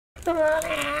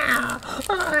I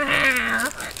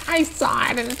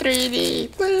saw it in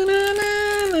 3D.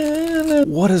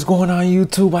 What is going on,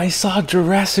 YouTube? I saw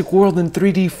Jurassic World in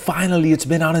 3D finally. It's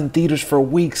been out in theaters for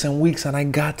weeks and weeks and I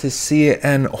got to see it,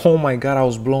 and oh my god, I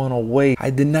was blown away.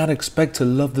 I did not expect to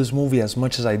love this movie as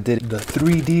much as I did. The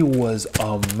 3D was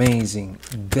amazing.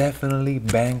 Definitely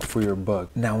bang for your buck.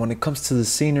 Now when it comes to the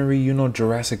scenery, you know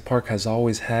Jurassic Park has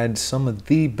always had some of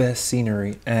the best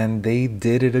scenery, and they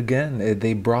did it again.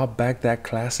 They brought back that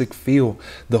classic feel,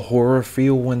 the horror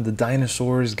feel when the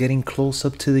dinosaur is getting close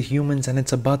up to the humans and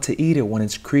it's about to eat it, when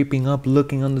it's creeping up,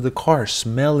 looking under the car,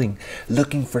 smelling,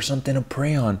 looking for something to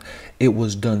prey on. It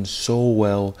was done so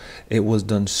well. It was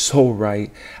done so right.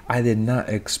 I did not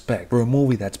expect for a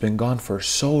movie that's been gone for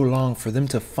so long for them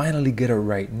to finally get it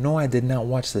right. No, I did not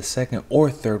watch the second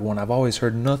or third one. I've always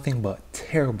heard nothing but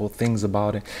terrible things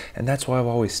about it, and that's why I've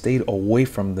always stayed away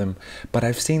from them. But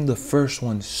I've seen the first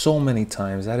one so many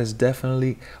times. That is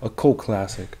definitely a cult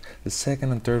classic. The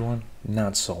second and third one,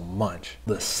 not so much.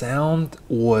 The sound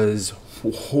was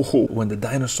when the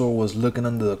dinosaur was looking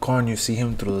under the car and you see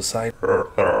him through the side.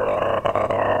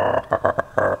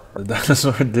 The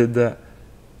dinosaur did that.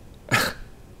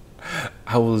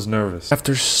 I was nervous.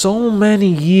 After so many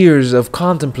years of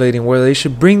contemplating whether they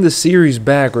should bring the series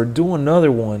back or do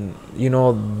another one, you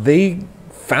know, they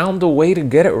found a way to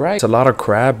get it right. It's a lot of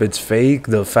crap. It's fake.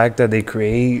 The fact that they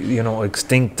create, you know,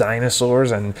 extinct dinosaurs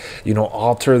and, you know,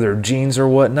 alter their genes or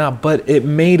whatnot, but it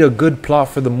made a good plot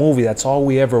for the movie. That's all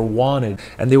we ever wanted,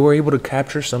 and they were able to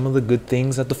capture some of the good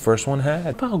things that the first one had.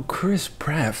 About Chris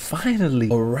Pratt, finally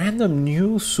a random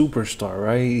new superstar,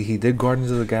 right? He did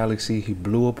Guardians of the Galaxy, he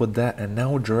blew up with that, and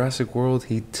now with Jurassic World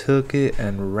he took it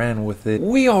and ran with it.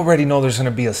 We already know there's gonna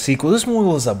be a sequel. This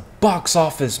movie was a box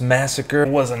office massacre. It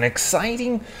was an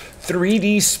exciting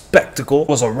 3D spectacle. It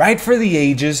was a ride for the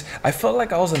ages. I felt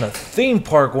like I was in a theme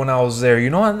park when I was there, you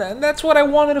know, and that's what I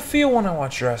wanted to feel when I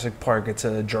watched Jurassic Park. It's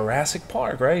a Jurassic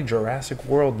Park, right? Jurassic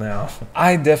World now.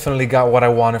 I definitely got what I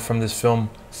wanted from this film.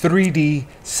 3D,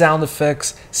 sound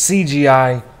effects,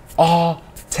 CGI, all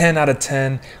 10 out of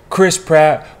 10. Chris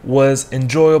Pratt was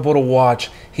enjoyable to watch.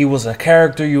 He was a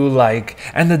character you like,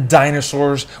 and the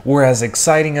dinosaurs were as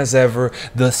exciting as ever.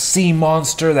 The sea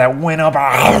monster that went up,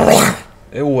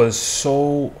 it was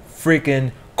so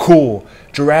freaking cool.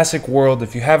 Jurassic World,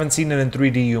 if you haven't seen it in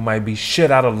 3D, you might be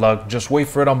shit out of luck. Just wait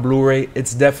for it on Blu-ray.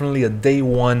 It's definitely a day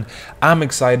one. I'm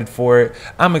excited for it.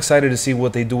 I'm excited to see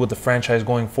what they do with the franchise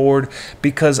going forward,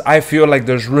 because I feel like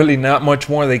there's really not much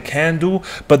more they can do,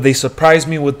 but they surprised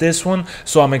me with this one,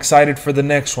 so I'm excited for the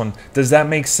next one. Does that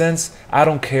make sense? I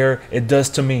don't care. It does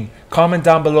to me. Comment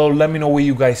down below. Let me know what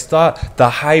you guys thought. The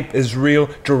hype is real.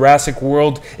 Jurassic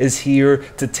World is here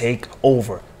to take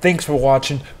over. Thanks for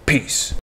watching. Peace.